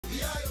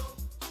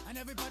and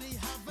everybody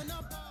having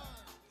a ball.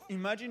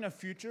 Imagine a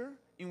future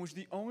in which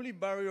the only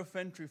barrier of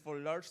entry for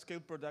large-scale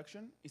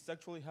production is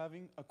actually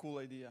having a cool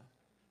idea.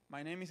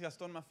 My name is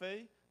Gaston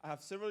Maffei. I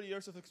have several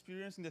years of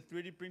experience in the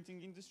 3D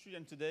printing industry,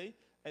 and today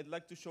I'd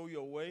like to show you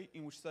a way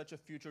in which such a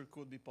future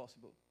could be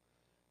possible.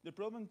 The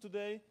problem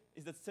today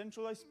is that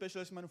centralized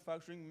specialized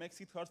manufacturing makes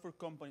it hard for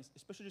companies,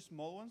 especially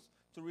small ones,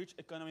 to reach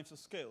economies of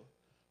scale.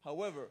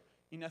 However,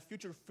 in a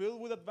future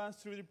filled with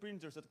advanced 3D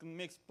printers that can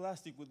mix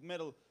plastic with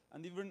metal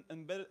and even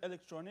embedded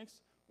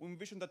electronics, we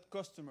envision that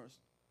customers,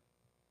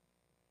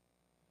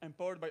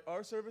 empowered by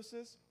our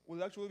services,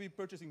 will actually be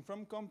purchasing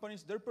from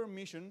companies their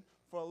permission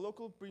for a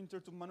local printer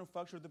to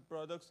manufacture the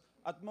products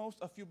at most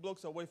a few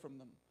blocks away from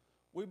them.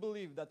 We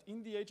believe that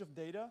in the age of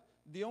data,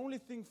 the only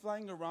thing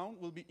flying around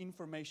will be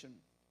information.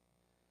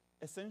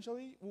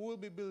 Essentially, we will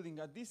be building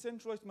a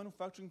decentralized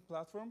manufacturing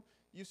platform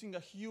using a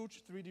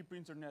huge 3D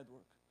printer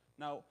network.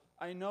 Now,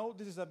 I know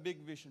this is a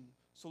big vision,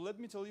 so let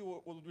me tell you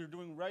what we're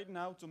doing right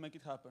now to make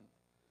it happen.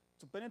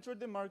 To penetrate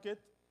the market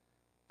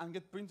and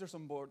get printers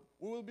on board,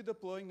 we will be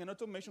deploying an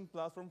automation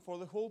platform for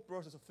the whole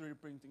process of 3D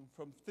printing,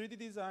 from 3D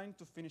design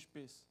to finished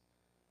piece.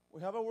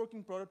 We have a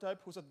working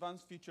prototype whose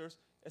advanced features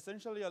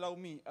essentially allow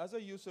me, as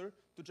a user,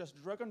 to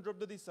just drag and drop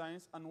the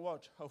designs and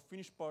watch how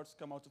finished parts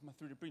come out of my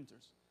 3D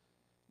printers.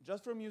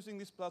 Just from using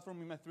this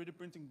platform in my 3D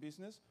printing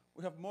business,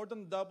 we have more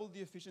than doubled the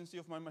efficiency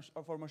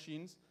of our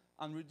machines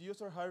and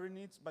reduced our hiring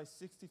needs by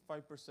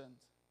 65%.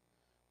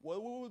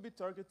 While we will be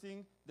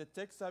targeting the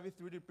tech-savvy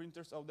 3D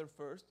printers out there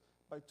first,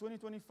 by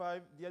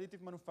 2025, the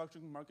additive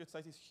manufacturing market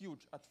size is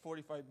huge at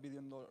 $45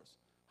 billion.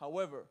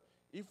 However,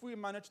 if we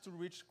manage to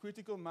reach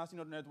critical mass in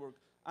our network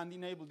and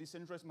enable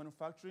decentralized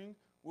manufacturing,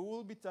 we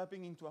will be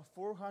tapping into a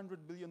 $400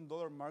 billion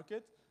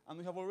market, and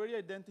we have already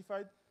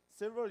identified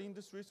several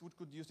industries which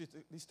could use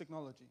this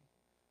technology.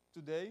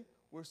 Today,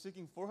 we're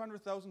seeking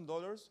 $400,000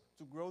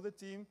 to grow the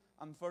team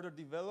and further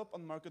develop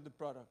and market the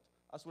product,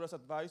 as well as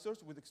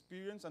advisors with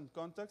experience and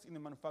contacts in the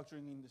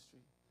manufacturing industry.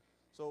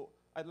 So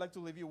I'd like to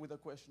leave you with a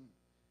question.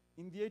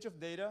 In the age of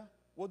data,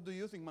 what do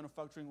you think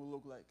manufacturing will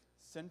look like?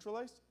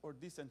 Centralized or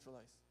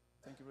decentralized?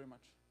 Thank you very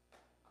much.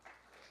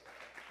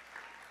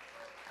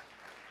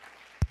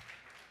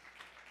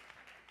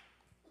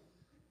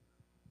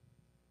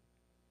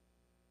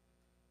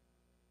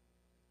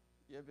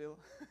 Yeah, Bill.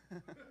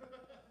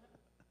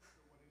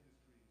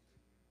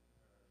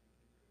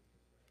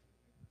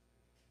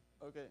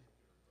 Okay.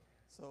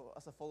 So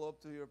as a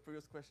follow-up to your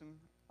previous question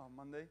on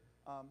Monday,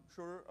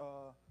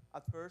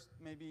 at first,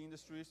 maybe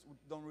industries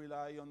don't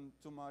rely on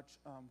too much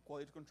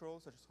quality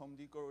control, such as home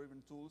decor or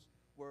even tools,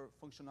 where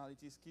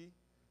functionality is key.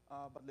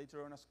 But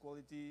later on, as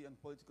quality and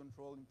quality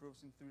control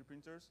improves in 3D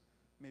printers,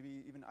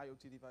 maybe even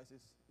IoT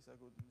devices is a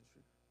good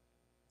industry.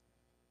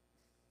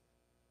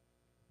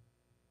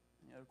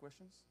 Any other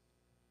questions?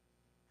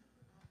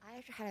 I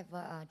actually have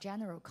a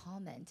general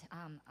comment.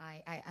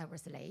 I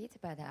was late,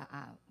 but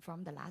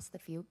from the last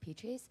few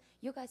pitches,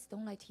 you guys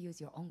don't like to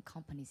use your own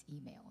company's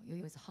email. You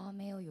use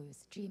Hotmail, you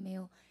use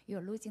Gmail.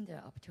 You're losing the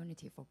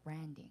opportunity for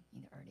branding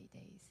in the early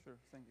days. Sure,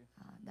 thank you.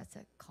 That's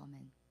a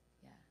comment,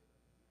 yeah.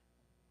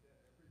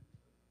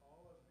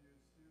 All of you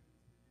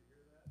students, did you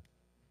hear that?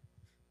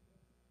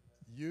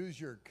 Use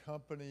your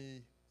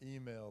company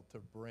email to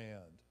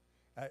brand.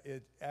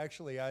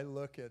 I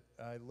look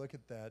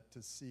at that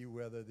to see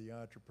whether the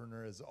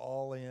entrepreneur is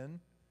all in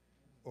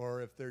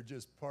or if they're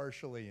just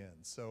partially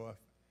in. So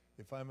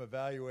if I'm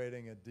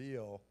evaluating a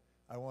deal,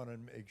 I want to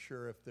make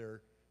sure if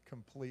they're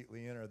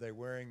completely in. Are they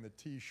wearing the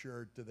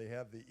T-shirt? Do they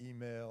have the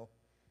email?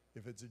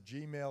 If it's a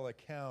Gmail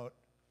account,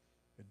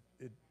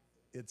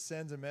 it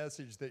sends a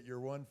message that you're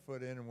 1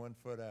 foot in and 1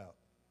 foot out.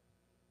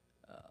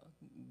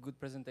 Good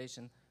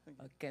presentation.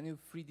 Can you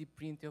 3D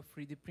print your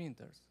 3D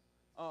printers?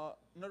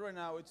 Not right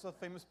now. It's a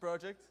famous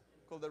project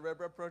called the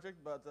Draper project,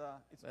 but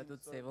it's that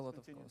would save a lot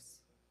of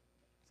cost.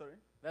 Sorry?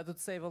 That would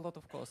save a lot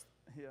of cost.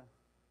 Yeah.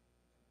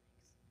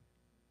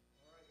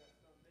 All right, guys,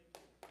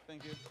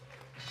 thank you.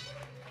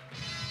 Thank you.